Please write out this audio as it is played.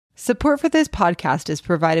Support for this podcast is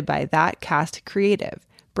provided by That Cast Creative.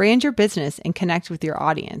 Brand your business and connect with your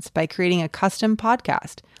audience by creating a custom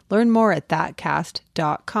podcast. Learn more at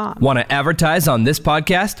thatcast.com. Want to advertise on this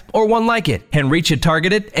podcast or one like it and reach a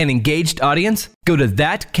targeted and engaged audience? Go to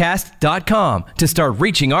thatcast.com to start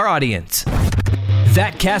reaching our audience.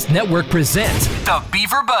 That Cast Network presents The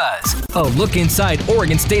Beaver Buzz, a look inside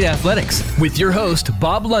Oregon State athletics with your host,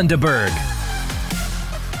 Bob Lundeberg.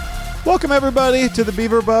 Welcome, everybody, to the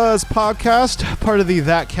Beaver Buzz podcast, part of the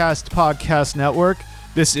That Cast Podcast Network.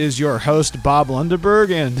 This is your host, Bob Lundeberg,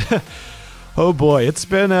 and oh boy, it's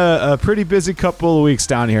been a pretty busy couple of weeks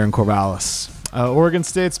down here in Corvallis. Oregon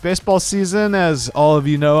State's baseball season, as all of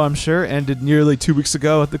you know, I'm sure, ended nearly 2 weeks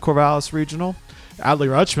ago at the Corvallis Regional. Adley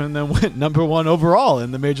Rutschman then went number 1 overall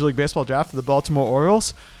in the Major League Baseball draft for the Baltimore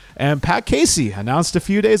Orioles, and Pat Casey announced a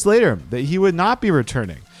few days later that he would not be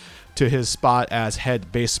returning to his spot as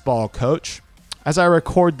head baseball coach. As I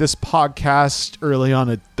record this podcast early on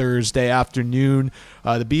a Thursday afternoon,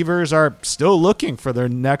 the Beavers are still looking for their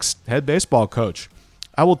next head baseball coach.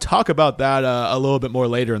 I will talk about that a little bit more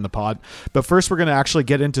later in the pod, but first we're going to actually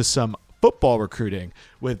get into some football recruiting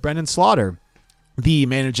with Brendan Slaughter, the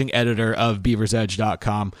managing editor of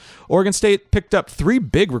BeaversEdge.com. Oregon State picked up 3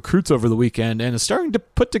 big recruits over the weekend and is starting to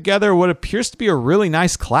put together what appears to be a really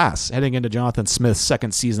nice class heading into Jonathan Smith's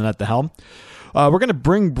second season at the helm. We're going to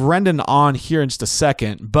bring Brendan on here in just a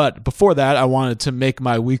second, but before that, I wanted to make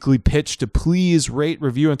my weekly pitch to please rate,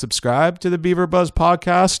 review, and subscribe to the Beaver Buzz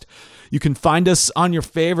podcast. You can find us on your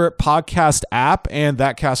favorite podcast app and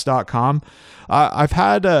thatcast.com. I've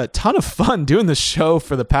had a ton of fun doing this show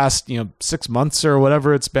for the past 6 months or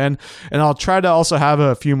whatever it's been, and I'll try to also have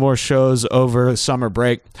a few more shows over summer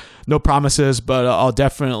break. No promises, but I'll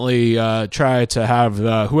definitely try to have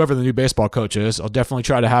whoever the new baseball coach is. I'll definitely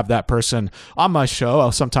try to have that person on my show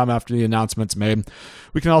sometime after the announcement's made.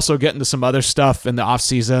 We can also get into some other stuff in the off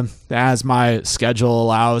season as my schedule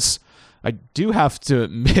allows. I do have to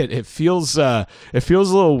admit, it feels a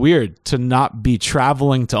little weird to not be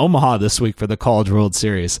traveling to Omaha this week for the College World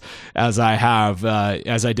Series as I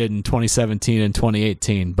did in 2017 and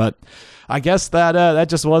 2018. But I guess that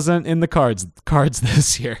just wasn't in the cards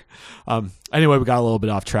this year. Anyway, we got a little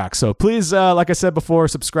bit off track. So please, like I said before,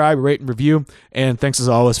 subscribe, rate, and review. And thanks as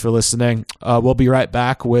always for listening. We'll be right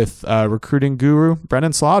back with recruiting guru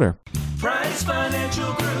Brendan Slaughter. Price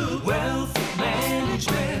Financial Group, Wealth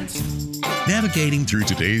Management. Navigating through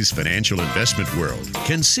today's financial investment world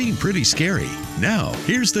can seem pretty scary. Now,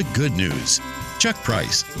 here's the good news. Chuck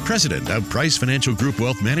Price, president of Price Financial Group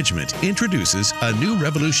Wealth Management, introduces a new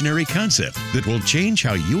revolutionary concept that will change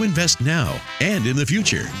how you invest now and in the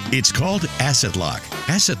future. It's called Asset Lock.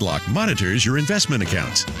 Asset Lock monitors your investment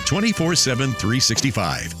accounts 24/7,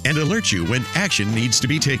 365 and alerts you when action needs to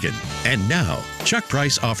be taken. And now, Chuck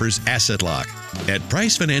Price offers Asset Lock. At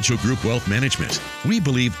Price Financial Group Wealth Management, we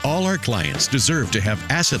believe all our clients deserve to have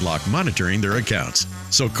Asset Lock monitoring their accounts.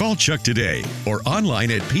 So call Chuck today or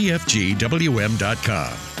online at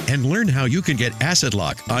pfgwm.com and learn how you can get Asset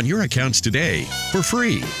Lock on your accounts today for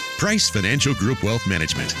free. Price Financial Group Wealth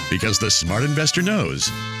Management, because the smart investor knows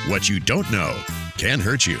what you don't know can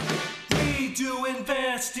hurt you. We do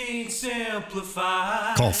investing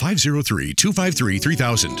simplified. Call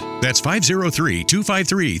 503-253-3000. That's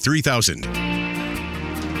 503-253-3000.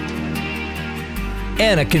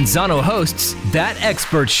 Anna Canzano hosts That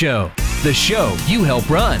Expert Show, the show you help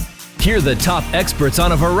run. Hear the top experts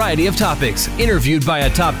on a variety of topics, interviewed by a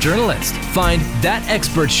top journalist. Find That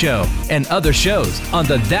Expert Show and other shows on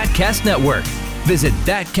the That Cast Network. Visit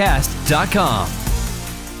thatcast.com.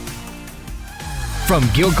 From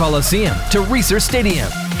Gill Coliseum to Reser Stadium,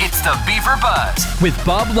 it's the Beaver Buzz with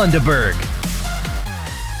Bob Lundeberg.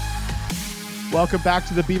 Welcome back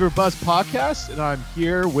to the Beaver Buzz podcast, and I'm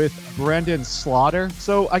here with Brendan Slaughter.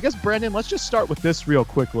 So I guess, Brendan, let's just start with this real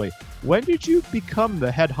quickly. When did you become the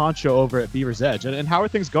head honcho over at Beaver's Edge, and how are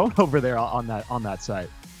things going over there on that site?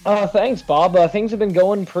 Thanks, Bob. Things have been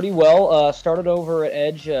going pretty well. Started over at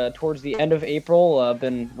Edge towards the end of April.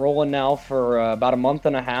 Been rolling now for about a month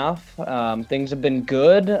and a half. Things have been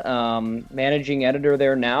good. Managing editor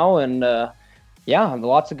there now, and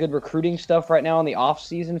lots of good recruiting stuff right now in the off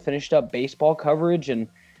season. Finished up baseball coverage, and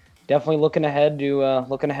definitely looking ahead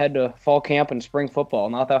to fall camp and spring football.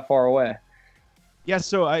 Not that far away. Yeah,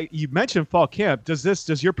 so you mentioned fall camp.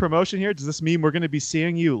 Does your promotion here, does this mean we're going to be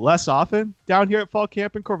seeing you less often down here at fall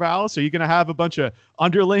camp in Corvallis? Are you going to have a bunch of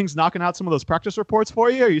underlings knocking out some of those practice reports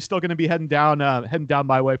for you? Or are you still going to be heading down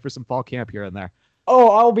my way for some fall camp here and there? Oh,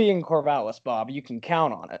 I'll be in Corvallis, Bob. You can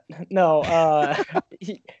count on it. No,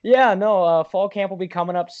 yeah, no. Fall camp will be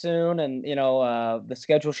coming up soon, and the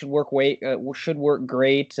schedule should work great. Mitch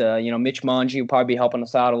Manji will probably be helping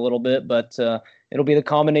us out a little bit, but it'll be the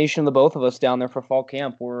combination of the both of us down there for fall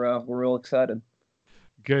camp. We're real excited.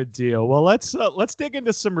 Good deal. Well, let's dig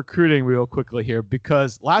into some recruiting real quickly here,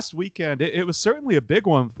 because last weekend it was certainly a big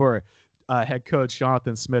one for head coach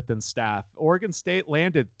Jonathan Smith and staff. Oregon State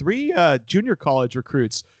landed three junior college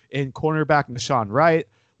recruits in cornerback Nashawn Wright,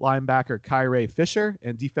 linebacker Kyrie Fisher,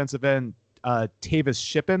 and defensive end Tavis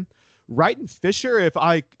Shippen. Wright and Fisher, if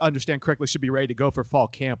I understand correctly, should be ready to go for fall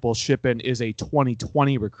camp, while Shippen is a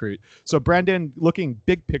 2020 recruit. So, Brendan, looking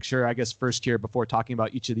big picture, I guess, first here before talking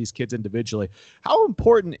about each of these kids individually, how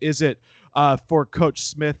important is it for Coach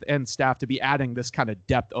Smith and staff to be adding this kind of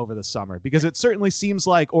depth over the summer? Because it certainly seems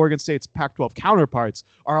like Oregon State's Pac-12 counterparts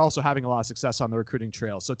are also having a lot of success on the recruiting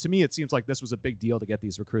trail. So, to me, it seems like this was a big deal to get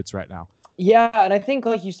these recruits right now. Yeah, and I think,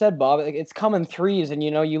 like you said, Bob, it's coming threes. And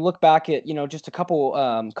you look back at just a couple,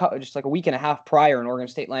 just like a week and a half prior, and Oregon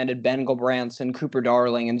State landed Ben Gulbranson, Cooper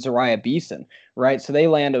Darling, and Zariah Beeson, right? So they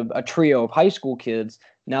land a trio of high school kids.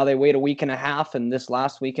 Now they wait a week and a half, and this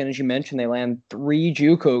last weekend, as you mentioned, they land three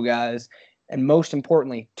JUCO guys. And most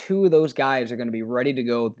importantly, two of those guys are going to be ready to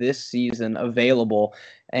go this season, available.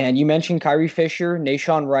 And you mentioned Kyrie Fisher,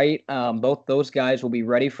 Nashawn Wright. Both those guys will be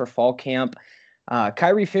ready for fall camp.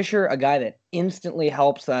 Kyrie Fisher, a guy that instantly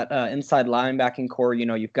helps that inside linebacking core.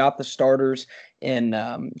 You've got the starters in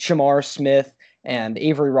Shamar Smith and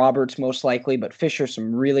Avery Roberts most likely, but Fisher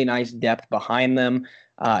some really nice depth behind them.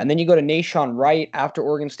 And then you go to Nashawn Wright. After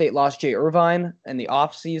Oregon State lost Jay Irvine in the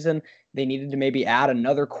offseason, they needed to maybe add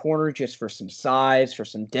another corner just for some size, for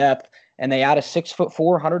some depth, and they add a 6'4",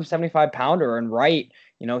 175-pounder. And Wright,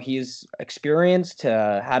 he's experienced,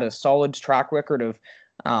 had a solid track record of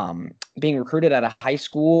being recruited at a high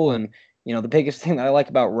school. And the biggest thing that I like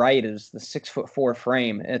about Wright is the 6'4"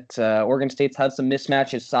 frame. Oregon State's had some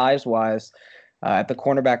mismatches size wise at the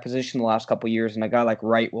cornerback position the last couple of years, and a guy like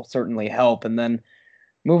Wright will certainly help. And then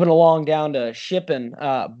moving along down to Shippen,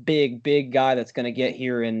 big guy that's going to get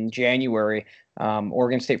here in January.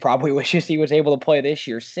 Oregon State probably wishes he was able to play this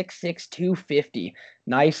year. 6'6", 250.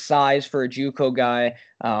 Nice size for a JUCO guy.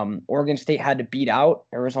 Oregon State had to beat out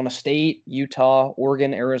Arizona State, Utah,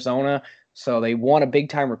 Oregon, Arizona. So they won a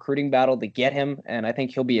big-time recruiting battle to get him, and I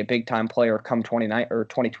think he'll be a big-time player come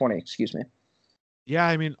 2020, excuse me. Yeah,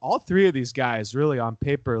 I mean, all three of these guys really on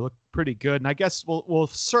paper look pretty good. And I guess we'll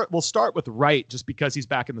start with Wright just because he's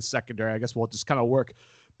back in the secondary. I guess we'll just kind of work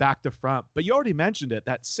back to front. But you already mentioned it,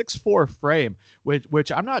 that 6'4" frame,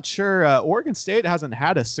 which I'm not sure Oregon State hasn't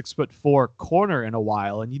had a 6'4" corner in a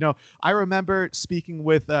while. And, I remember speaking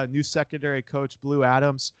with new secondary coach Blue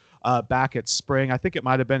Adams back at spring. I think it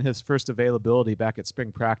might have been his first availability back at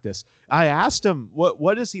spring practice. I asked him,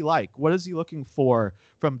 what is he like? What is he looking for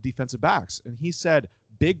from defensive backs? And he said,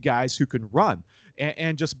 big guys who can run.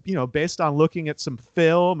 And just, based on looking at some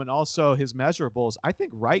film and also his measurables, I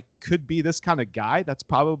think Wright could be this kind of guy. That's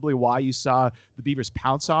probably why you saw the Beavers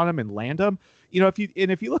pounce on him and land him. If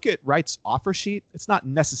you look at Wright's offer sheet, it's not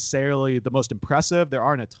necessarily the most impressive. There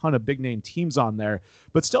aren't a ton of big name teams on there,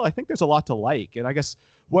 but still, I think there's a lot to like. And I guess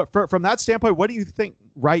from that standpoint, what do you think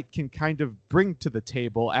Wright can kind of bring to the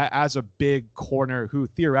table as a big corner who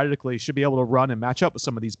theoretically should be able to run and match up with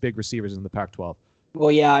some of these big receivers in the Pac-12? Well,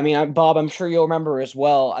 yeah, I mean, Bob, I'm sure you'll remember as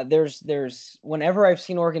well. There's whenever I've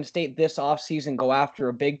seen Oregon State this offseason go after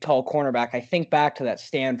a big, tall cornerback, I think back to that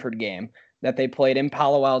Stanford game that they played in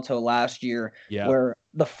Palo Alto last year, where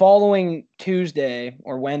the following Tuesday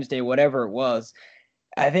or Wednesday, whatever it was,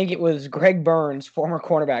 I think it was Greg Burns, former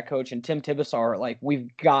cornerback coach, and Tim Tibesar, like,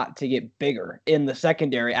 we've got to get bigger in the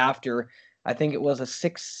secondary after, I think it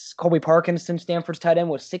was Colby Parkinson, Stanford's tight end,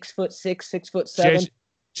 was 6'6", 6'7".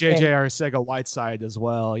 JJ Arcega-Whiteside as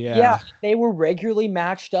well. Yeah, they were regularly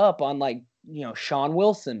matched up on Sean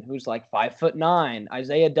Wilson, who's like 5'9",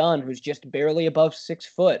 Isaiah Dunn, who's just barely above 6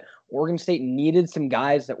 foot. Oregon State needed some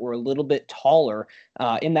guys that were a little bit taller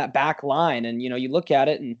in that back line. And, you look at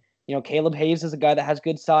it and, Caleb Hayes is a guy that has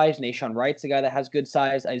good size. Nashawn Wright's a guy that has good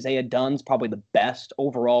size. Isaiah Dunn's probably the best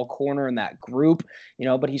overall corner in that group,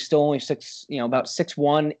 but he's still only about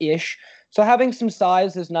 6'1"-ish. So having some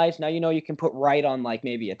size is nice. Now, you can put Wright on like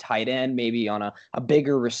maybe a tight end, maybe on a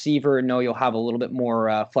bigger receiver. You'll have a little bit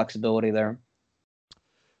more flexibility there.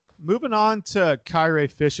 Moving on to Kyrie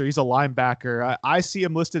Fisher. He's a linebacker. I see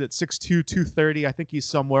him listed at 6'2", 230. I think he's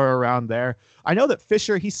somewhere around there. I know that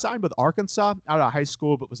Fisher, he signed with Arkansas out of high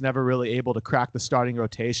school, but was never really able to crack the starting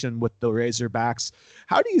rotation with the Razorbacks.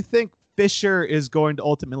 How do you think Fisher is going to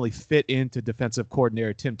ultimately fit into defensive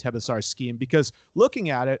coordinator Tim Tebesar's scheme, because looking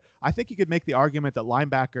at it, I think you could make the argument that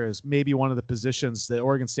linebacker is maybe one of the positions that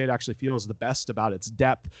Oregon State actually feels the best about its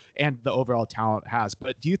depth and the overall talent it has.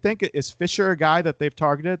 But do you think, is Fisher a guy that they've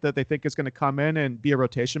targeted that they think is going to come in and be a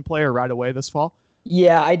rotation player right away this fall?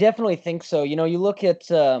 Yeah, I definitely think so. You look at,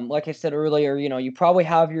 like I said earlier, you probably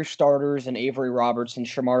have your starters in Avery Roberts and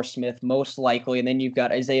Shamar Smith most likely, and then you've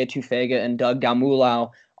got Isaiah Tufega and Doug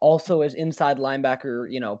Damulau also as inside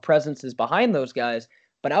linebacker, presences behind those guys.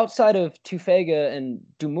 But outside of Tufega and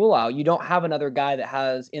Damulau, you don't have another guy that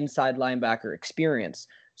has inside linebacker experience.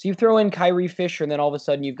 So you throw in Kyrie Fisher, and then all of a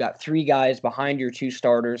sudden you've got three guys behind your two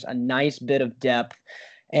starters, a nice bit of depth.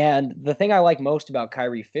 And the thing I like most about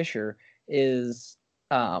Kyrie Fisher is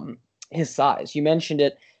his size. You mentioned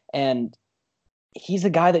it, and he's a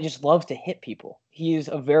guy that just loves to hit people. He's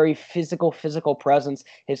a very physical presence.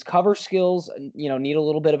 His cover skills, need a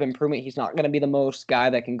little bit of improvement. He's not going to be the most guy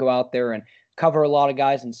that can go out there and cover a lot of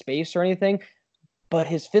guys in space or anything, but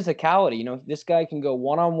his physicality, this guy can go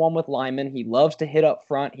one-on-one with linemen. He loves to hit up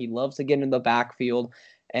front. He loves to get into the backfield.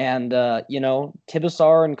 And,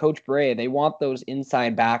 Tibesar and Coach Bray, they want those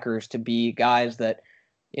inside backers to be guys that,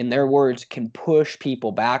 in their words, can push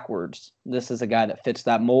people backwards. This is a guy that fits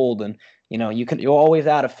that mold. And, you'll always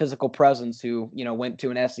add a physical presence who, went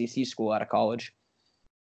to an SEC school out of college.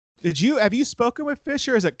 Have you spoken with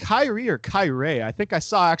Fisher? Is it Kyrie or Kyrie? I think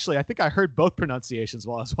I heard both pronunciations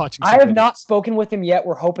while I was watching. I have not spoken with him yet.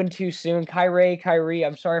 We're hoping to soon. Kyrie.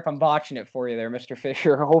 I'm sorry if I'm botching it for you there, Mr.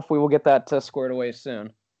 Fisher. Hopefully we'll get that squared away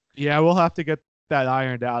soon. Yeah, we'll have to get that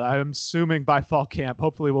ironed out. I'm assuming by fall camp,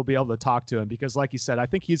 hopefully we'll be able to talk to him, because like you said, I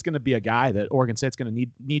think he's going to be a guy that Oregon State's going to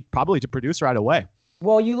need probably to produce right away.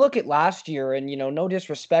 Well, you look at last year, and, no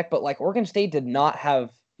disrespect, but like Oregon State did not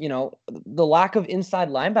have, the lack of inside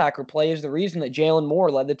linebacker play is the reason that Jalen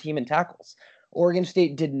Moore led the team in tackles. Oregon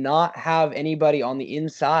State did not have anybody on the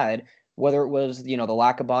inside, whether it was, the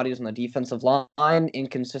lack of bodies on the defensive line,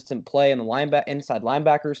 inconsistent play in the inside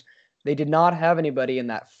linebackers. They did not have anybody in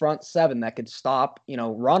that front seven that could stop,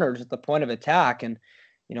 runners at the point of attack. And,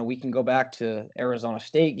 we can go back to Arizona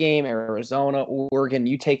State game, Arizona, Oregon,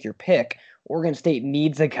 you take your pick. Oregon State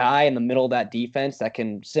needs a guy in the middle of that defense that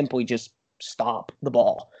can simply just stop the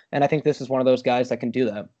ball. And I think this is one of those guys that can do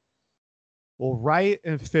that. Well, Wright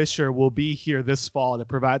and Fisher will be here this fall to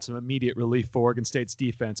provide some immediate relief for Oregon State's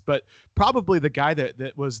defense. But probably the guy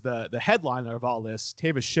that was the headliner of all this,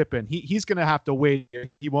 Tavis Shippen, he's going to have to wait.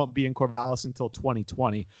 He won't be in Corvallis until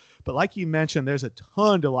 2020. But like you mentioned, there's a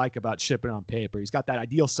ton to like about Shippen on paper. He's got that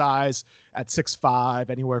ideal size at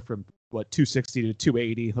 6'5", anywhere from 260 to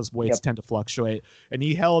 280. Those weights tend to fluctuate. And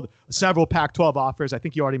he held several Pac-12 offers. I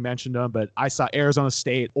think you already mentioned them, but I saw Arizona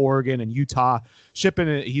State, Oregon, and Utah.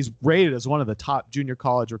 Shippen, he's rated as one of the top junior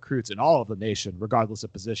college recruits in all of the nation, regardless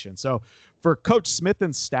of position. So for Coach Smith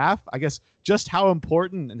and staff, I guess, just how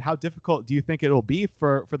important and how difficult do you think it'll be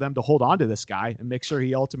for them to hold on to this guy and make sure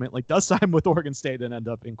he ultimately does sign with Oregon State and end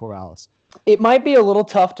up in Corvallis? It might be a little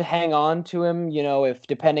tough to hang on to him, if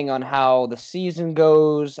depending on how the season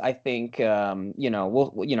goes. I think,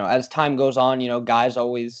 as time goes on, guys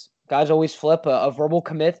always flip. A verbal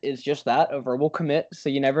commit is just that, a verbal commit. So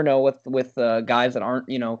you never know with guys that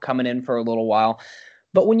aren't, coming in for a little while.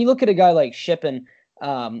 But when you look at a guy like Shippen,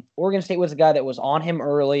 Oregon State was a guy that was on him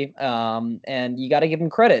early, and you got to give him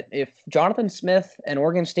credit. If Jonathan Smith and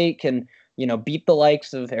Oregon State can, beat the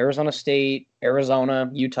likes of Arizona State, Arizona,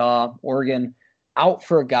 Utah, Oregon out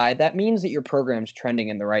for a guy, that means that your program's trending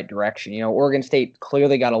in the right direction. Oregon State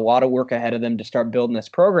clearly got a lot of work ahead of them to start building this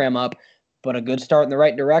program up, but a good start in the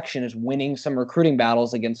right direction is winning some recruiting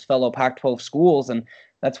battles against fellow Pac-12 schools. And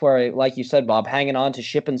that's where, like you said, Bob, hanging on to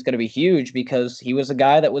Shippen's going to be huge, because he was a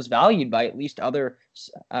guy that was valued by at least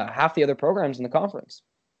half the other programs in the conference.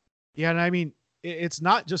 Yeah, and I mean, it's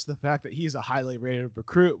not just the fact that he's a highly rated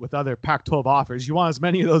recruit with other Pac-12 offers. You want as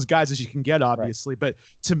many of those guys as you can get, obviously. Right. But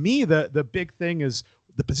to me, the big thing is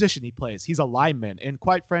the position he plays. He's a lineman. And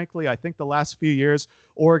quite frankly, I think the last few years,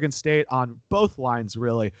 Oregon State on both lines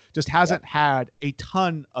really just hasn't had a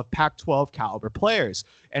ton of Pac-12 caliber players.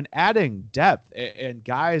 And adding depth and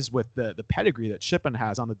guys with the pedigree that Shippen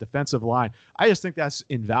has on the defensive line, I just think that's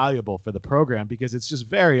invaluable for the program, because it's just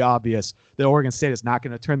very obvious that Oregon State is not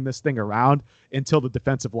going to turn this thing around until the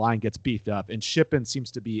defensive line gets beefed up. And Shippen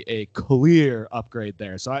seems to be a clear upgrade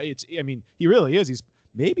there. So he really is.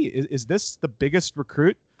 Is this the biggest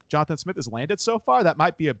recruit Jonathan Smith has landed so far. That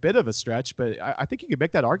might be a bit of a stretch, but I think you could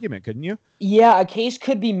make that argument, couldn't you? Yeah, a case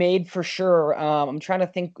could be made for sure. I'm trying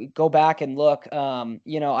to go back and look.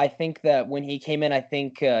 I think that when he came in, I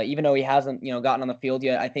think even though he hasn't, gotten on the field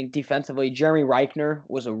yet, I think defensively, Jeremy Reichner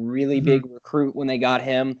was a really big recruit when they got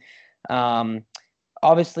him.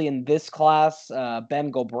 Obviously, in this class,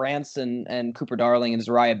 Ben Gulbranson and Cooper Darling and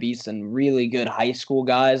Zariah Beeson, really good high school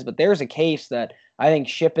guys. But there's a case that I think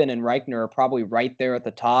Shippen and Reichner are probably right there at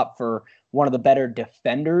the top for one of the better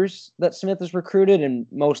defenders that Smith has recruited, and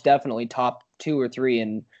most definitely top 2 or 3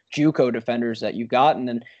 in JUCO defenders that you've gotten.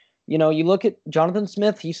 And, you look at Jonathan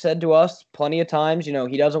Smith, he said to us plenty of times,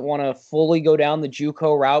 he doesn't want to fully go down the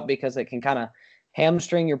JUCO route because it can kind of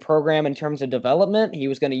hamstring your program in terms of development. He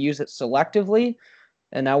was going to use it selectively.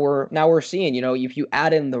 And now we're seeing, if you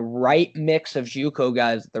add in the right mix of JUCO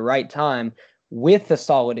guys at the right time with a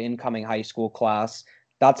solid incoming high school class,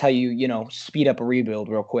 that's how you speed up a rebuild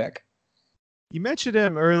real quick. You mentioned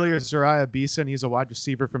him earlier, Zariah Beeson. He's a wide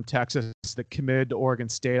receiver from Texas that committed to Oregon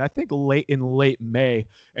State, I think late May,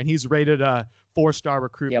 and he's rated a 4-star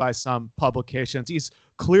recruit by some publications. He's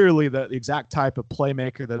clearly the exact type of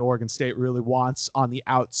playmaker that Oregon State really wants on the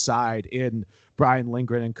outside in Brian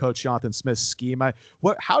Lindgren and Coach Jonathan Smith's scheme.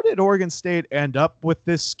 How did Oregon State end up with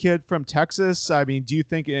this kid from Texas? I mean, do you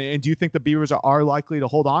think the Beavers are likely to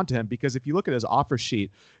hold on to him? Because if you look at his offer sheet,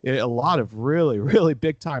 a lot of really, really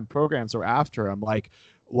big time programs are after him, like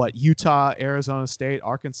Utah, Arizona State,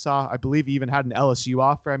 Arkansas. I believe he even had an LSU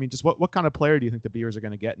offer. I mean, just what kind of player do you think the Beavers are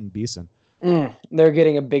going to get in Beeson? They're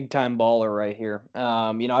getting a big time baller right here.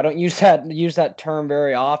 I don't use that term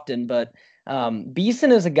very often, but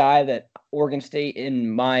Beeson is a guy that Oregon State, in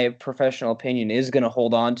my professional opinion, is going to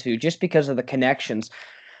hold on to just because of the connections.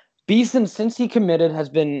 Beeson, since he committed,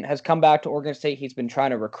 has come back to Oregon State. He's been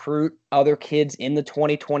trying to recruit other kids in the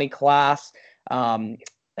 2020 class.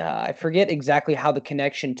 I forget exactly how the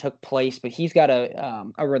connection took place, but he's got a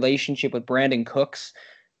relationship with Brandon Cooks.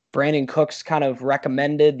 Brandon Cooks kind of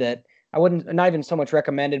recommended that. Not even so much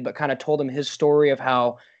recommended, but kind of told him his story of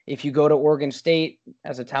how if you go to Oregon State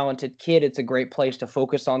as a talented kid, it's a great place to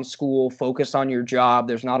focus on school, focus on your job.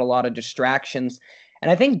 There's not a lot of distractions.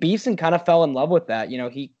 And I think Beeson kind of fell in love with that.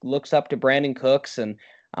 He looks up to Brandon Cooks, and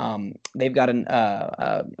they've got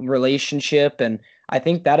a relationship. And I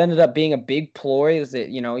think that ended up being a big ploy, is that,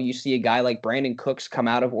 you see a guy like Brandon Cooks come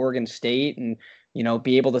out of Oregon State and,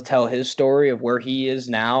 be able to tell his story of where he is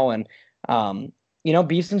now. And,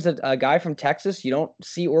 Beeson's a guy from Texas. You don't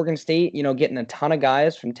see Oregon State, getting a ton of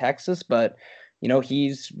guys from Texas, but,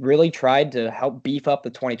 he's really tried to help beef up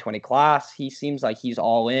the 2020 class. He seems like he's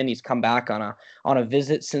all in. He's come back on a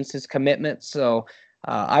visit since his commitment. So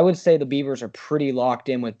I would say the Beavers are pretty locked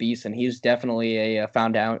in with Beeson. He's definitely a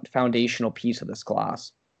foundational piece of this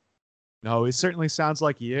class. No, he certainly sounds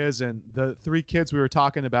like he is. And the 3 kids we were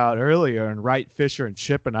talking about earlier, and Wright, Fisher, and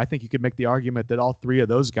Shippen, I think you could make the argument that all 3 of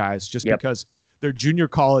those guys, just because they're junior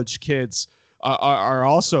college kids, are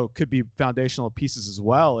also could be foundational pieces as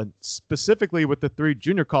well. And specifically with the 3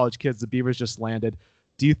 junior college kids the Beavers just landed,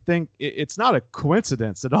 do you think it's not a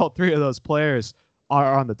coincidence that all 3 of those players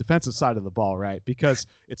are on the defensive side of the ball, right? Because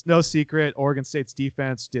it's no secret Oregon State's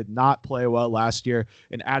defense did not play well last year,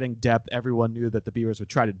 and adding depth, everyone knew that the Beavers would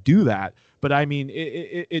try to do that. But I mean,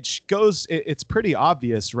 it's pretty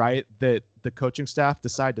obvious, right, that the coaching staff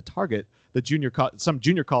decide to target the some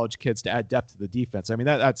junior college kids to add depth to the defense. I mean,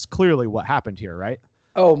 that's clearly what happened here, right?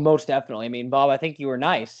 Oh, most definitely. I mean, Bob, I think you were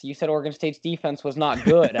nice. You said Oregon State's defense was not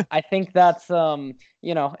good. I think that's,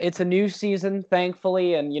 it's a new season,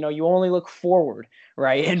 thankfully, and, you only look forward,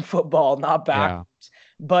 right, in football, not backwards.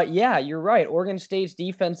 Yeah. But, yeah, you're right. Oregon State's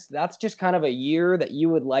defense, that's just kind of a year that you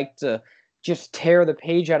would like to just tear the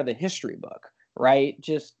page out of the history book, right?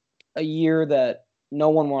 Just a year that no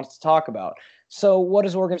one wants to talk about. So what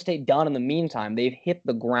has Oregon State done in the meantime? They've hit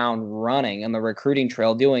the ground running on the recruiting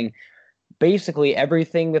trail, doing basically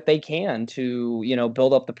everything that they can to,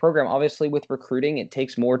 build up the program. Obviously, with recruiting, it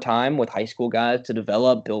takes more time with high school guys to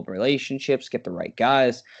develop, build relationships, get the right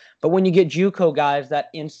guys. But when you get JUCO guys,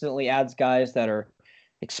 that instantly adds guys that are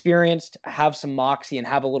experienced, have some moxie, and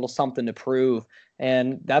have a little something to prove.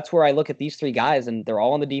 And that's where I look at these 3 guys, and they're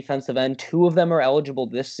all on the defensive end. 2 of them are eligible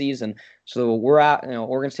this season. So we're at,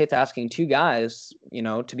 Oregon State's asking 2 guys,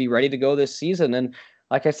 to be ready to go this season. And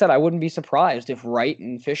like I said, I wouldn't be surprised if Wright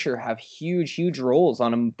and Fisher have huge, huge roles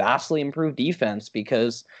on a vastly improved defense,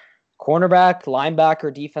 because cornerback,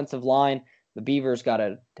 linebacker, defensive line, the Beavers got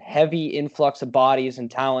a heavy influx of bodies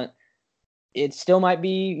and talent. It still might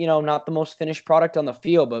be, not the most finished product on the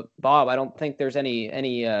field, but Bob, I don't think there's any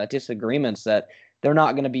disagreements that they're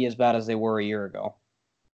not going to be as bad as they were a year ago.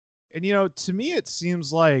 And to me, it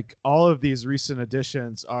seems like all of these recent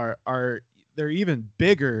additions are they're even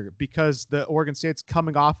bigger because the Oregon State's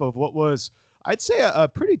coming off of what was, I'd say, a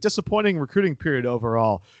pretty disappointing recruiting period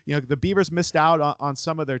overall. The Beavers missed out on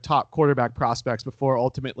some of their top quarterback prospects before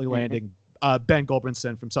ultimately landing Ben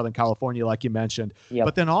Gulbranson from Southern California, like you mentioned. Yep.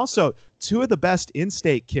 But then also two of the best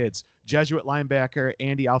in-state kids, Jesuit linebacker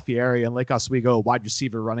Andy Alfieri and Lake Oswego wide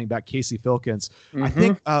receiver running back Casey Filkins. I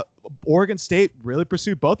think Oregon State really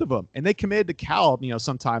pursued both of them, and they committed to Cal,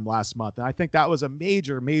 sometime last month. And I think that was a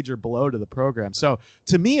major, major blow to the program. So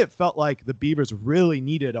to me, it felt like the Beavers really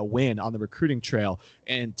needed a win on the recruiting trail.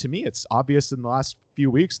 And to me, it's obvious in the last few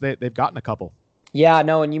weeks they've gotten a couple. Yeah,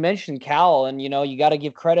 no, and you mentioned Cal, and you got to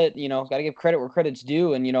give credit, where credit's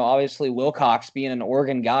due, and obviously Wilcox being an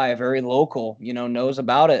Oregon guy, very local, knows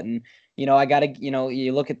about it, and I got to,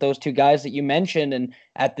 you look at those two guys that you mentioned, and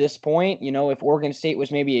at this point, if Oregon State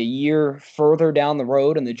was maybe a year further down the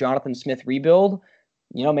road in the Jonathan Smith rebuild,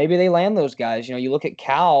 maybe they land those guys. You look at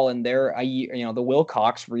Cal, and they're a year, the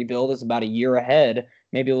Wilcox rebuild is about a year ahead,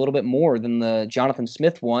 maybe a little bit more than the Jonathan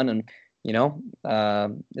Smith one, and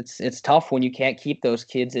it's tough when you can't keep those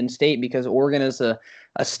kids in state because Oregon is a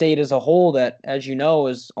state as a whole that, as you know,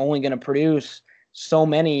 is only going to produce so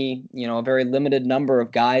many, a very limited number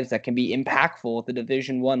of guys that can be impactful at the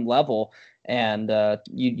Division I level. And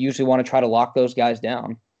you usually want to try to lock those guys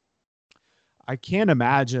down. I can't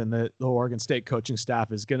imagine that the Oregon State coaching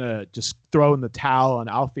staff is going to just throw in the towel on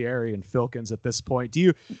Alfieri and Filkins at this point. Do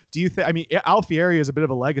you think, I mean, Alfieri is a bit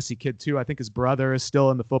of a legacy kid too. I think his brother is still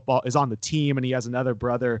is on the team, and he has another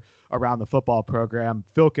brother around the football program.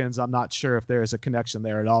 Filkins, I'm not sure if there is a connection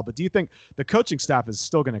there at all, but do you think the coaching staff is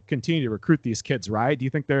still going to continue to recruit these kids, right? Do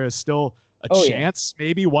you think there is still a chance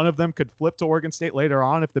maybe one of them could flip to Oregon State later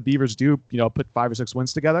on if the Beavers do, put 5 or 6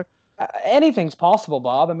 wins together? Anything's possible,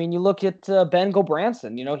 Bob. I mean, you look at Ben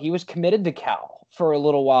Gulbranson. He was committed to Cal for a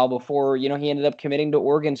little while before, he ended up committing to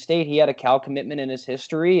Oregon State. He had a Cal commitment in his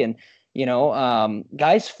history, and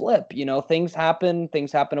guys flip. Things happen.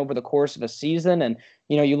 Things happen over the course of a season, and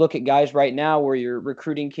you look at guys right now where you're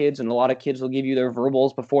recruiting kids, and a lot of kids will give you their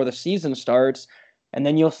verbals before the season starts, and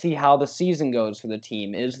then you'll see how the season goes for the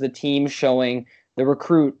team. Is the team showing the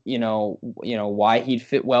recruit, why he'd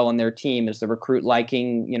fit well in their team? Is the recruit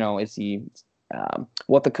liking, is he,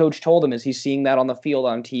 what the coach told him? Is he seeing that on the field,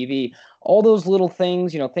 on TV? All those little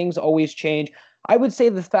things, things always change. I would say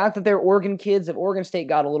the fact that they're Oregon kids, if Oregon State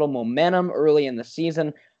got a little momentum early in the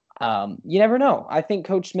season, you never know. I think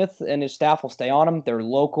Coach Smith and his staff will stay on them. They're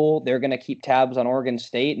local. They're going to keep tabs on Oregon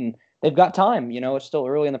State, and they've got time. It's still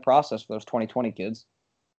early in the process for those 2020 kids.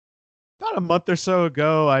 About a month or so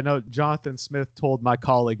ago, I know Jonathan Smith told my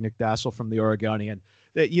colleague Nick Daschel from the Oregonian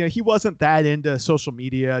that he wasn't that into social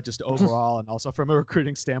media just overall and also from a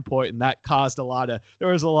recruiting standpoint, and that caused there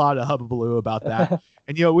was a lot of hubbubaloo about that.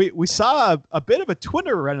 And we saw a bit of a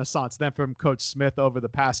Twitter renaissance then from Coach Smith over the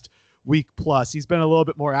past week plus. He's been a little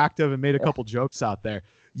bit more active and made a couple jokes out there.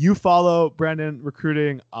 You follow Brendan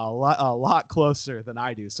recruiting a lot closer than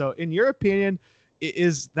I do. So in your opinion,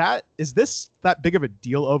 is this that big of a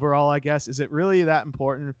deal overall, I guess? Is it really that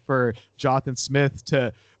important for Jonathan Smith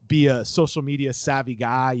to be a social media savvy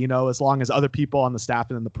guy, as long as other people on the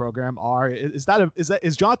staff and in the program are? Is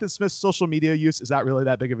Jonathan Smith's social media use, is that really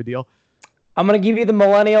that big of a deal? I'm going to give you the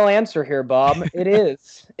millennial answer here, Bob. It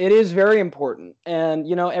is. It is very important. And,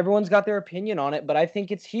 everyone's got their opinion on it, but I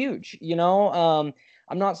think it's huge. I'm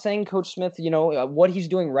not saying Coach Smith, what he's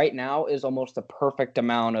doing right now is almost the perfect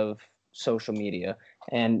amount of social media.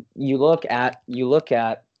 And you look at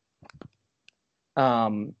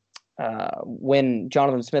when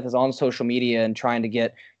Jonathan Smith is on social media and trying to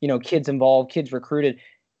get, kids involved, kids recruited.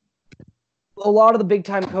 A lot of the big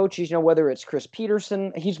time coaches, whether it's Chris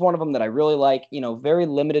Peterson, he's one of them that I really like, very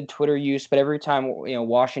limited Twitter use, but every time,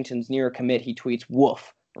 Washington's near a commit, he tweets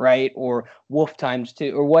woof, right? Or woof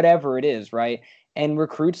 ×2 or whatever it is, right? And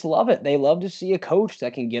recruits love it. They love to see a coach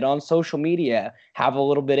that can get on social media, have a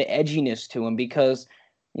little bit of edginess to him because,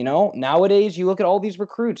 nowadays you look at all these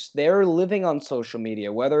recruits, they're living on social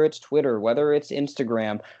media, whether it's Twitter, whether it's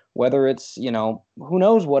Instagram, whether it's, who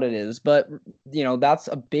knows what it is. But, that's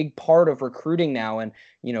a big part of recruiting now. And,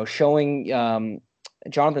 showing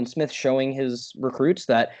Jonathan Smith showing his recruits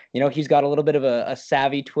that, he's got a little bit of a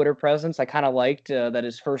savvy Twitter presence. I kind of liked that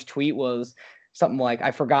his first tweet was something like,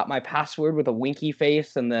 I forgot my password with a winky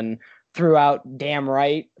face, and then threw out damn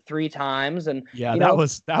right 3 times. And yeah, that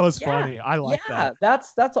was funny. I like that.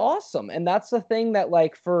 That's awesome. And that's the thing that,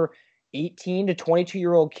 like, for 18 to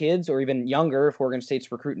 22-year-old kids, or even younger, if Oregon State's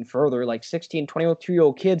recruiting further, like 16,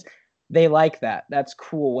 22-year-old kids, they like that. That's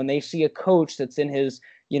cool. When they see a coach that's in his,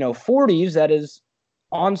 40s that is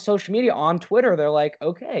on social media, on Twitter, they're like,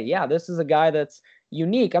 okay, yeah, this is a guy that's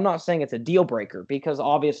unique. I'm not saying it's a deal breaker because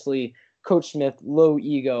obviously Coach Smith, low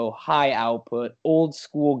ego, high output, old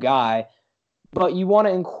school guy, but you want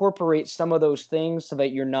to incorporate some of those things so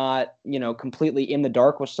that you're not, completely in the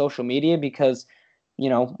dark with social media because,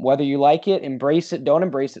 whether you like it, embrace it, don't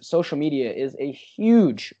embrace it, social media is a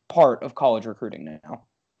huge part of college recruiting now.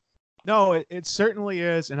 No, it certainly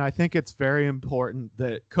is, and I think it's very important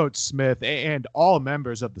that Coach Smith and all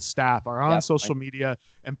members of the staff are on social media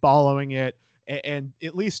and following it, and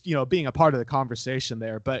at least being a part of the conversation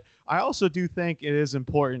there. But I also do think it is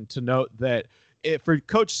important to note that for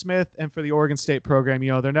Coach Smith and for the Oregon State program,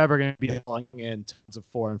 they're never going to be pulling in tons of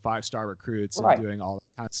 4- and 5-star recruits and doing all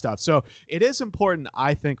that kind of stuff. So it is important,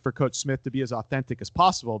 I think, for Coach Smith to be as authentic as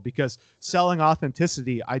possible because selling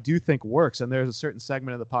authenticity, I do think works. And there's a certain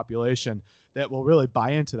segment of the population that will really buy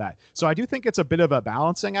into that. So I do think it's a bit of a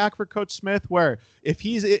balancing act for Coach Smith, where if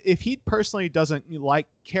he personally doesn't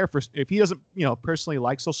if he doesn't, personally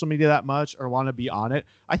like social media that much or want to be on it,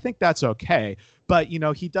 I think that's okay. But,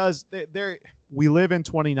 he does we live in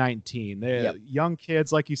 2019. Young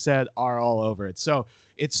kids, like you said, are all over it. So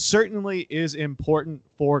it certainly is important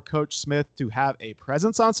for Coach Smith to have a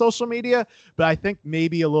presence on social media, but I think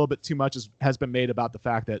maybe a little bit too much has been made about the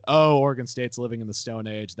fact that, Oregon State's living in the Stone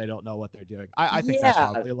Age. They don't know what they're doing. I think that's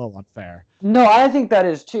probably a little unfair. No, I think that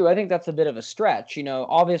is too. I think that's a bit of a stretch.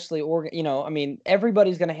 Obviously,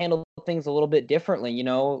 everybody's going to handle things a little bit differently.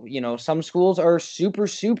 Some schools are super,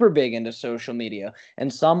 super big into social media,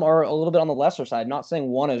 and some are a little bit on the lesser side. Not saying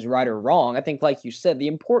one is right or wrong. I think, like you said, the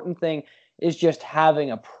important thing is just having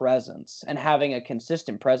a presence and having a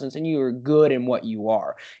consistent presence, and you are good in what you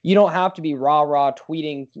are. You don't have to be rah-rah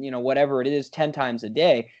tweeting, whatever it is 10 times a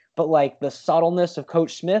day, but like the subtleness of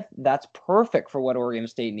Coach Smith, that's perfect for what Oregon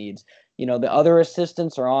State needs. The other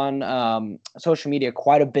assistants are on social media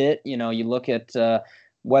quite a bit. You look at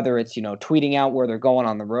whether it's, tweeting out where they're going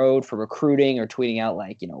on the road for recruiting or tweeting out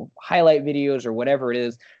highlight videos or whatever it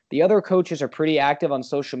is. The other coaches are pretty active on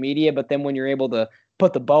social media, but then when you're able to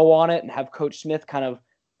put the bow on it and have Coach Smith kind of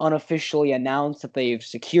unofficially announce that they've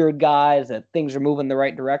secured guys, that things are moving the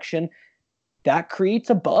right direction, that creates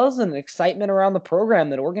a buzz and an excitement around the program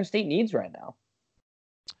that Oregon State needs right now.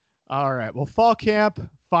 All right. Well, fall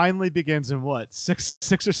camp finally begins in what, six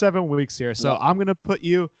or 7 weeks here. So I'm going to put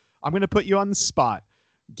you on the spot.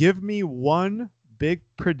 Give me one big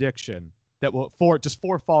prediction that will for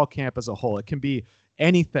fall camp as a whole. It can be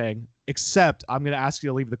anything, except I'm going to ask you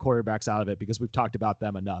to leave the quarterbacks out of it because we've talked about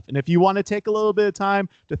them enough. And if you want to take a little bit of time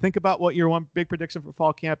to think about what your one big prediction for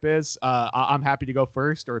fall camp is, I'm happy to go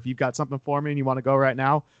first. Or if you've got something for me and you want to go right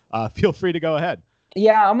now, feel free to go ahead.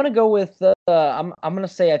 Yeah, I'm going to go with I'm going to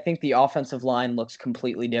say I think the offensive line looks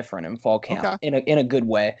completely different in fall camp in a good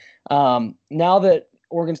way. Now that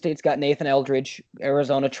Oregon State's got Nathan Eldridge,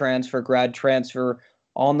 Arizona grad transfer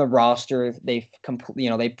on the roster, they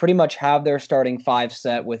pretty much have their starting 5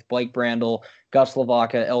 set with Blake Brandel, Gus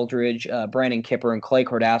Lavaka, Eldridge, Brandon Kipper, and Clay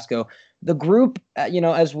Cordasco. The group,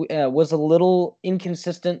 was a little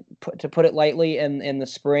inconsistent, to put it lightly, in the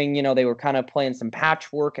spring. They were kind of playing some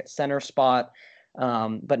patchwork at center spot.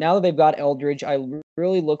 But now that they've got Eldridge, I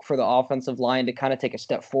really look for the offensive line to kind of take a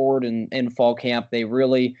step forward in fall camp. They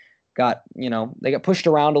really got pushed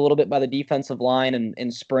around a little bit by the defensive line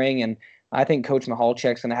in spring, and I think Coach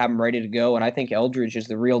Michalczyk's going to have them ready to go, and I think Eldridge is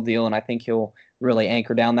the real deal, and I think he'll really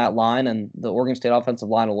anchor down that line, and the Oregon State offensive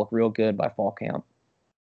line will look real good by fall camp.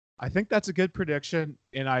 I think that's a good prediction,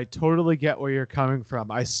 and I totally get where you're coming from.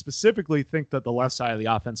 I specifically think that the left side of the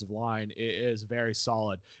offensive line is very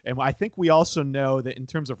solid. And I think we also know that in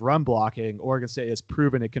terms of run blocking, Oregon State has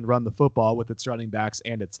proven it can run the football with its running backs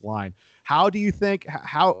and its line. What do you think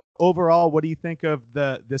of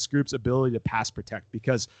this group's ability to pass protect?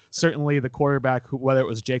 Because certainly the quarterback, whether it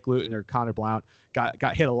was Jake Luton or Connor Blount,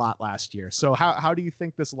 got hit a lot last year. So how do you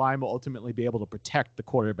think this line will ultimately be able to protect the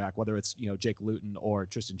quarterback, whether it's Jake Luton or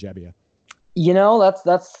Tristan Gebbia?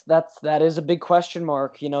 That is a big question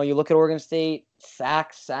mark. You look at Oregon State,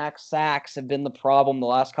 sacks have been the problem the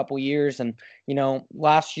last couple of years. And,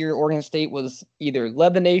 last year Oregon State was either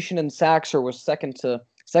led the nation in sacks or was second to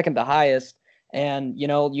highest. And, you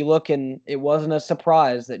look, and it wasn't a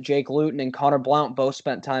surprise that Jake Luton and Connor Blount both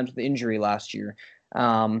spent times with injury last year.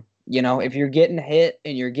 If you're getting hit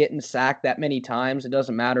and you're getting sacked that many times, it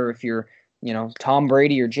doesn't matter if you're, Tom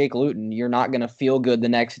Brady or Jake Luton, you're not going to feel good the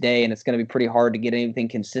next day, and it's going to be pretty hard to get anything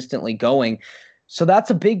consistently going. So that's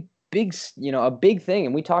a big thing.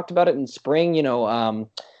 And we talked about it in spring,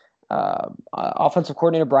 offensive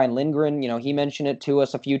coordinator Brian Lindgren, he mentioned it to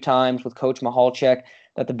us a few times with Coach Michalczyk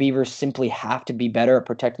that the Beavers simply have to be better at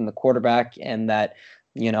protecting the quarterback, and that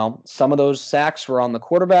Some of those sacks were on the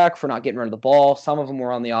quarterback for not getting rid of the ball. Some of them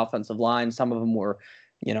were on the offensive line. Some of them were,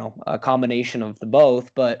 a combination of the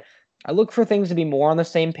both. But I look for things to be more on the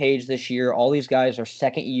same page this year. All these guys are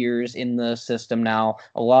second years in the system now.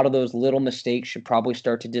 A lot of those little mistakes should probably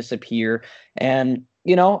start to disappear. And,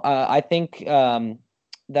 I think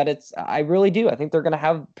I really do. I think they're going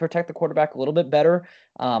to protect the quarterback a little bit better.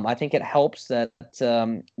 I think it helps that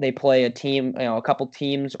they play a couple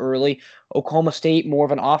teams early. Oklahoma State, more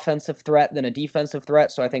of an offensive threat than a defensive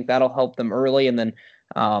threat. So I think that'll help them early. And then,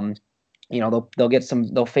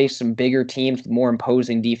 they'll face some bigger teams with more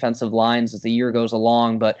imposing defensive lines as the year goes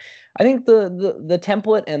along. But I think the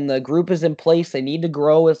template and the group is in place. They need to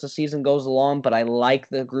grow as the season goes along, but I like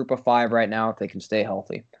the group of 5 right now if they can stay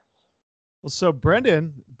healthy. Well, so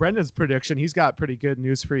Brendan's prediction, he's got pretty good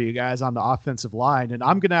news for you guys on the offensive line, and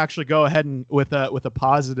I'm going to actually go ahead and with a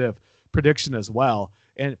positive prediction as well.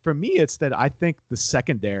 And for me, it's that I think the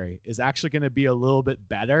secondary is actually going to be a little bit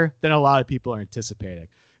better than a lot of people are anticipating.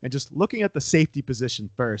 And just looking at the safety position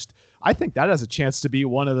first, I think that has a chance to be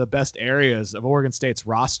one of the best areas of Oregon State's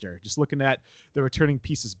roster. Just looking at the returning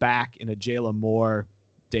pieces back in a Jalen Moore,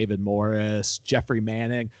 David Morris, Jeffrey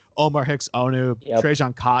Manning, Omar Hicks-Onu,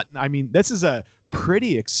 Trajan Cotton. I mean, this is a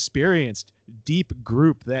pretty experienced, deep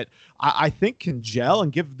group that I think can gel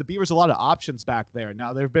and give the Beavers a lot of options back there.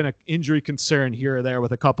 Now, there have been an injury concern here or there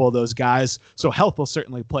with a couple of those guys, so health will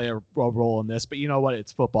certainly play a role in this. But you know what?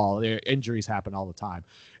 It's football. Injuries happen all the time.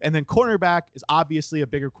 And then cornerback is obviously a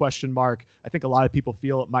bigger question mark. I think a lot of people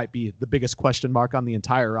feel it might be the biggest question mark on the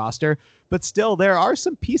entire roster. But still, there are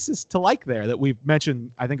some pieces to like there that we've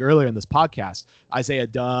mentioned, I think, earlier in this podcast. Isaiah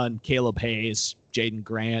Dunn, Caleb Hayes, Jaden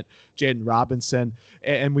Grant, Jaden Robinson,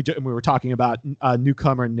 and we were talking about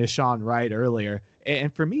newcomer Nishan Wright earlier.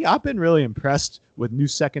 And for me, I've been really impressed with new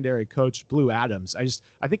secondary coach Blue Adams.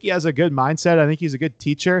 I think he has a good mindset. I think he's a good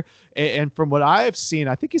teacher. And from what I've seen,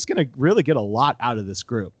 I think he's going to really get a lot out of this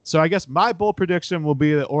group. So I guess my bold prediction will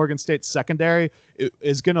be that Oregon State secondary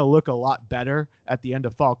is going to look a lot better at the end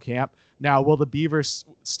of fall camp. Now, will the Beavers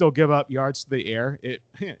still give up yards to the air?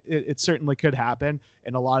 It certainly could happen,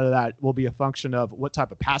 and a lot of that will be a function of what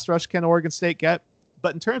type of pass rush can Oregon State get.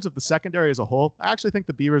 But in terms of the secondary as a whole, I actually think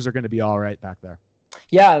the Beavers are going to be all right back there.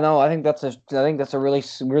 Yeah, no, I think that's a really,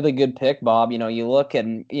 really good pick, Bob. You look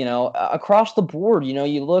and, across the board,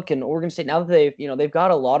 you look and Oregon State, now that they've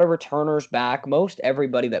got a lot of returners back. Most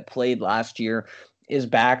everybody that played last year is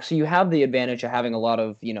back. So you have the advantage of having a lot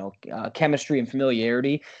of, chemistry and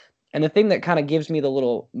familiarity. And the thing that kind of gives me the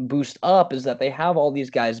little boost up is that they have all these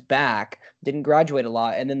guys back, didn't graduate a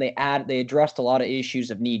lot, and then they addressed a lot of issues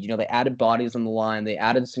of need. They added bodies on the line, they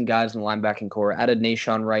added some guys in the linebacking core, added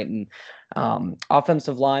Nishan Wright, and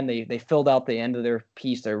offensive line. They filled out the end of their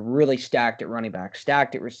piece. They're really stacked at running back,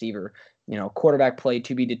 stacked at receiver. Quarterback play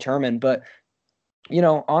to be determined, but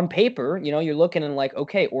on paper, you're looking and like,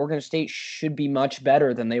 okay, Oregon State should be much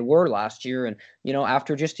better than they were last year. And,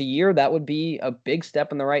 after just a year, that would be a big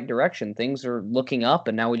step in the right direction. Things are looking up,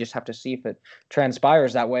 and now we just have to see if it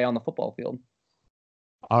transpires that way on the football field.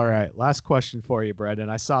 All right. Last question for you, Brendan.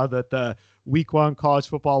 I saw that the week 1 college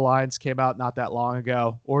football lines came out not that long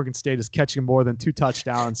ago. Oregon State is catching more than 2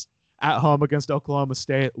 touchdowns at home against Oklahoma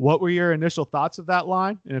State. What were your initial thoughts of that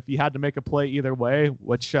line? And if you had to make a play either way,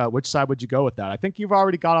 which side would you go with that? I think you've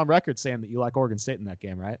already got on record saying that you like Oregon State in that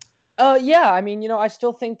game, right? Yeah. I mean, I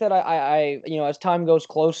still think that I as time goes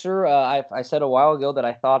closer, I said a while ago that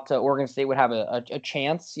I thought Oregon State would have a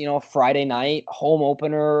chance, Friday night home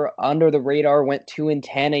opener, under the radar, went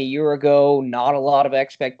 2-10 a year ago, not a lot of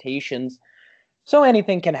expectations. So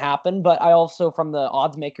anything can happen, but I also, from the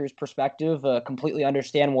odds maker's perspective, completely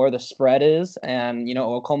understand where the spread is. And,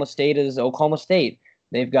 Oklahoma State is Oklahoma State.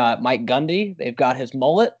 They've got Mike Gundy, they've got his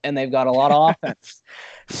mullet, and they've got a lot of offense.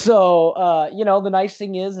 So, the nice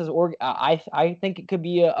thing is I think it could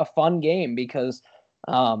be a fun game because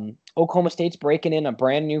Oklahoma State's breaking in a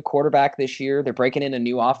brand new quarterback this year. They're breaking in a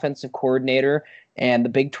new offensive coordinator, and the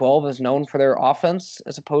Big 12 is known for their offense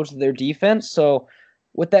as opposed to their defense. So,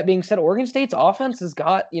 with that being said, Oregon State's offense has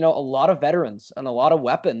got, a lot of veterans and a lot of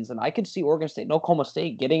weapons, and I could see Oregon State and Oklahoma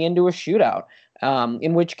State getting into a shootout,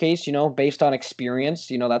 in which case, based on experience,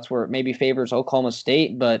 that's where it maybe favors Oklahoma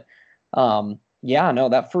State. But,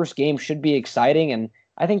 that first game should be exciting, and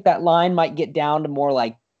I think that line might get down to more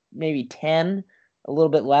like maybe 10, a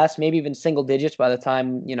little bit less, maybe even single digits by the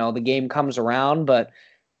time, the game comes around. But,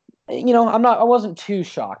 I wasn't too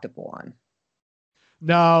shocked at the line.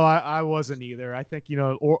 No, I wasn't either. I think,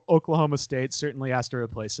 Oklahoma State certainly has to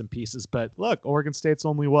replace some pieces. But look, Oregon State's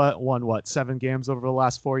only won 7 games over the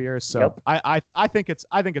last 4 years. So yep. I think it's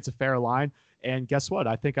a fair line. And guess what?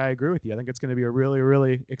 I think I agree with you. I think it's going to be a really,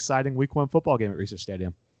 really exciting week 1 football game at Research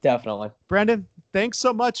Stadium. Definitely. Brandon, thanks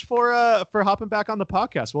so much for hopping back on the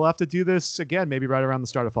podcast. We'll have to do this again, maybe right around the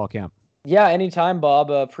start of fall camp. Yeah, anytime,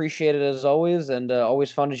 Bob. Appreciate it as always, and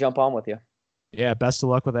always fun to jump on with you. Yeah, best of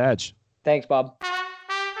luck with Edge. Thanks, Bob.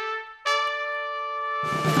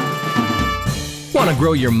 Want to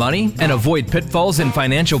grow your money and avoid pitfalls in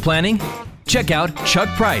financial planning? Check out Chuck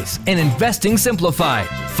Price and Investing Simplified.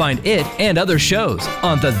 Find it and other shows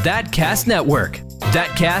on the ThatCast Network,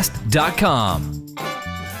 thatcast.com.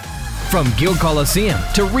 From Gill Coliseum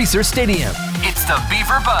to Research Stadium, it's the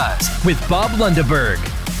Beaver Buzz with Bob Lundeberg.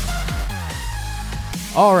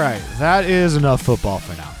 All right, that is enough football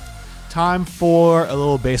for now. Time for a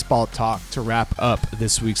little baseball talk to wrap up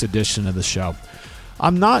this week's edition of the show.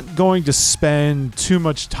 I'm not going to spend too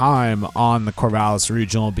much time on the Corvallis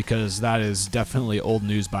Regional because that is definitely old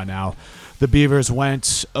news by now. The Beavers went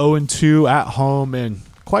 0-2 at home and,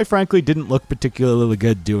 quite frankly, didn't look particularly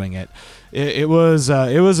good doing it. It was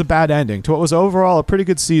a bad ending to what was overall a pretty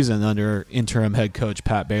good season under interim head coach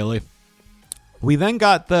Pat Bailey. We then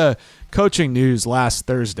got the coaching news last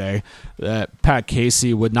Thursday that Pat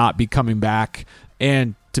Casey would not be coming back,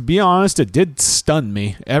 and to be honest, it did stun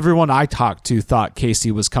me. Everyone I talked to thought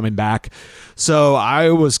Casey was coming back, so I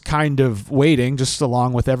was kind of waiting, just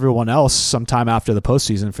along with everyone else, sometime after the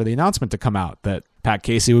postseason for the announcement to come out that Pat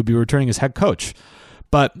Casey would be returning as head coach.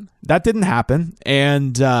 But that didn't happen,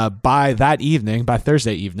 and by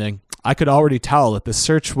Thursday evening, I could already tell that the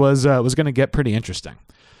search was going to get pretty interesting.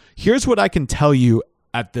 Here's what I can tell you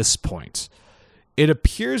at this point. It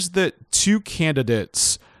appears that 2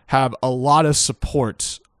 candidates have a lot of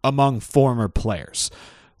support among former players.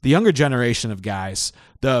 The younger generation of guys,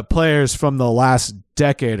 the players from the last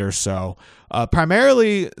decade or so,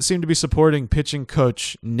 primarily seem to be supporting pitching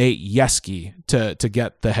coach Nate Yeskie to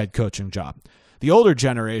get the head coaching job. The older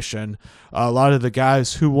generation, a lot of the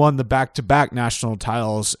guys who won the back-to-back national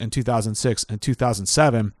titles in 2006 and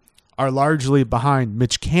 2007, are largely behind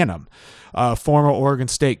Mitch Canham, a former Oregon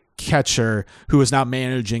State catcher who is now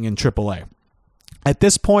managing in AAA. At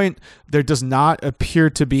this point, there does not appear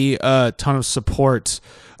to be a ton of support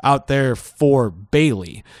out there for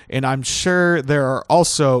Bailey. And I'm sure there are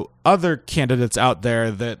also other candidates out there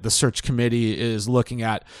that the search committee is looking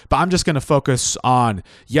at. But I'm just going to focus on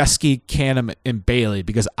Yeskie, Canham, and Bailey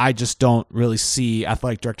because I just don't really see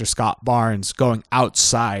Athletic Director Scott Barnes going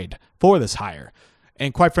outside for this hire.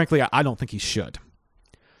 And quite frankly, I don't think he should.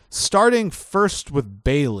 Starting first with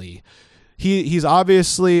Bailey, he's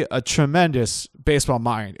obviously a tremendous baseball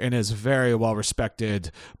mind and is very well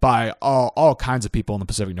respected by all kinds of people in the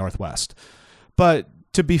Pacific Northwest. But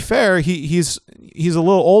to be fair, he's a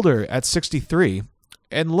little older at 63.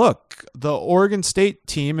 And look, the Oregon State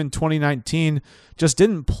team in 2019 just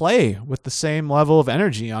didn't play with the same level of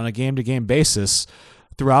energy on a game-to-game basis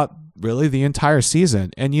throughout really the entire season.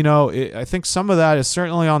 And, I think some of that is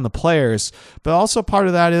certainly on the players, but also part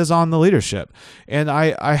of that is on the leadership. And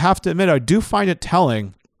I have to admit, I do find it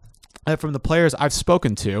telling that from the players I've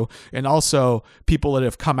spoken to and also people that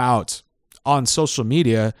have come out on social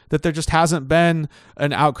media that there just hasn't been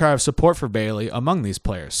an outcry of support for Bailey among these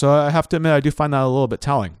players. So I have to admit, I do find that a little bit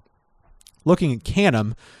telling. Looking at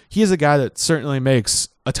Canham, he is a guy that certainly makes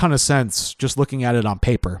a ton of sense just looking at it on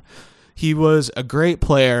paper. He was a great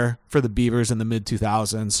player for the Beavers in the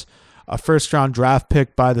mid-2000s, a first-round draft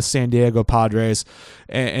pick by the San Diego Padres,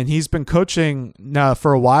 and he's been coaching now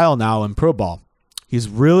for a while now in pro ball. He's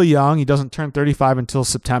really young. He doesn't turn 35 until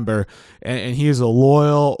September, and he is a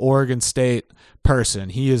loyal Oregon State person.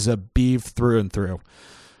 He is a Beav through and through.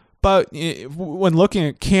 But when looking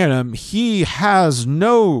at Canham, he has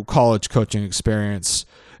no college coaching experience,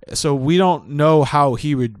 so we don't know how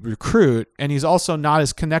he would recruit, and he's also not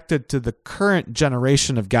as connected to the current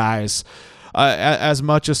generation of guys as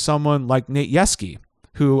much as someone like Nate Yeskie,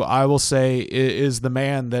 who I will say is the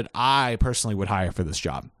man that I personally would hire for this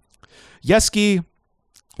job. Yeskie,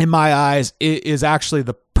 in my eyes, is actually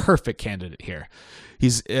the perfect candidate here.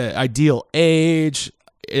 He's ideal age,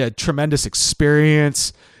 tremendous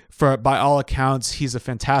experience. By all accounts, he's a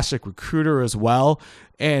fantastic recruiter as well.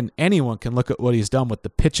 And anyone can look at what he's done with the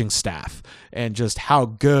pitching staff and just how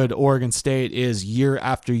good Oregon State is year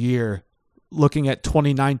after year. Looking at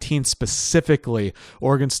 2019 specifically,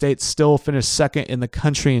 Oregon State still finished second in the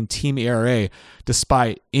country in team ERA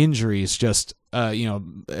despite injuries, just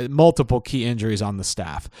multiple key injuries on the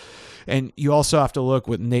staff. And you also have to look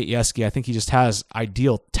with Nate Yeskie. I think he just has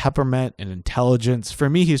ideal temperament and intelligence. For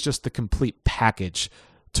me, he's just the complete package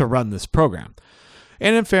to run this program.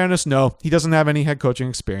 And in fairness, no, he doesn't have any head coaching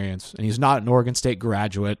experience, and he's not an Oregon State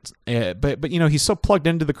graduate. But he's so plugged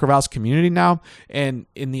into the Corvallis community now, and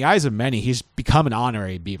in the eyes of many, he's become an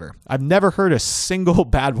honorary Beaver. I've never heard a single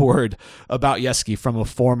bad word about Yeskie from a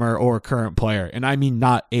former or current player, and I mean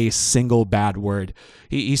not a single bad word.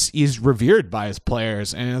 He's revered by his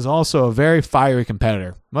players and is also a very fiery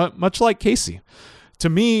competitor, much like Casey. To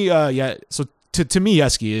me, To me,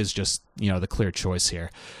 Yeskie is just, the clear choice here.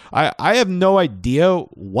 I have no idea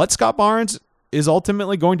what Scott Barnes is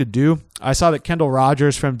ultimately going to do. I saw that Kendall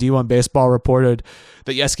Rogers from D1 Baseball reported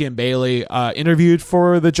that Yeskie and Bailey interviewed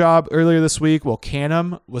for the job earlier this week, while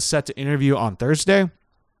Canham was set to interview on Thursday.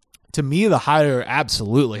 To me, the hire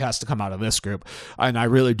absolutely has to come out of this group, and I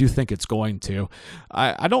really do think it's going to.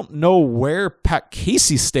 I don't know where Pat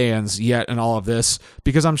Casey stands yet in all of this,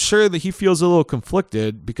 because I'm sure that he feels a little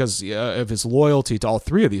conflicted because of his loyalty to all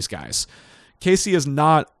three of these guys. Casey is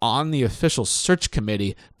not on the official search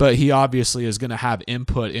committee, but he obviously is going to have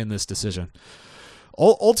input in this decision.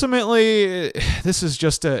 Ultimately, this is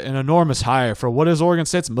just an enormous hire for what is Oregon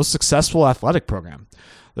State's most successful athletic program.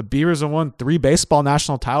 The Beavers have won 3 baseball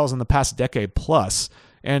national titles in the past decade plus,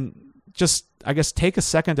 and just, I guess, take a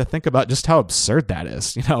second to think about just how absurd that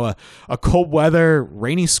is. A cold weather,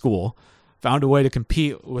 rainy school found a way to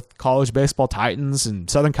compete with college baseball titans in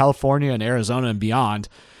Southern California and Arizona and beyond,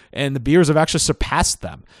 and the Beavers have actually surpassed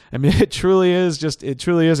them. I mean, it truly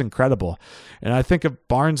is incredible. And I think if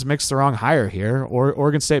Barnes makes the wrong hire here, or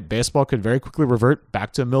Oregon State baseball could very quickly revert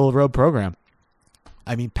back to a middle-of-the-road program.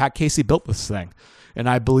 I mean, Pat Casey built this thing, and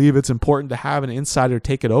I believe it's important to have an insider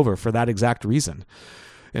take it over for that exact reason.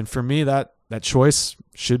 And for me, that choice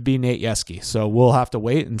should be Nate Yeskie. So we'll have to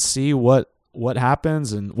wait and see what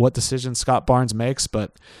happens and what decisions Scott Barnes makes,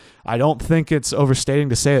 but I don't think it's overstating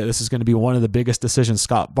to say that this is going to be one of the biggest decisions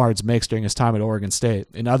Scott Barnes makes during his time at Oregon State.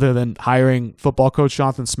 And other than hiring football coach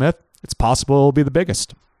Jonathan Smith, it's possible it will be the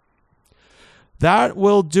biggest. That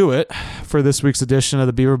will do it for this week's edition of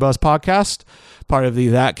the Beaver Buzz podcast, part of the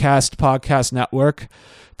ThatCast podcast network.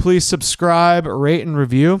 Please subscribe, rate, and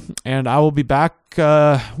review, and I will be back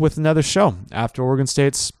with another show after Oregon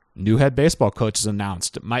State's new head baseball coach is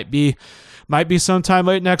announced. It might be sometime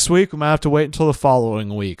late next week. We might have to wait until the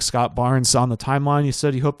following week. Scott Barnes on the timeline, he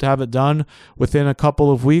said he hoped to have it done within a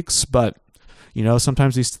couple of weeks, but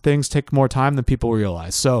sometimes these things take more time than people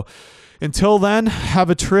realize. So until then,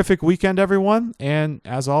 have a terrific weekend, everyone. And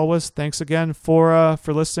as always, thanks again for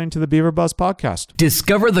listening to the Beaver Buzz podcast.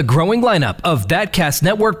 Discover the growing lineup of ThatCast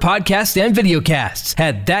Network podcasts and videocasts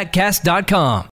at thatcast.com.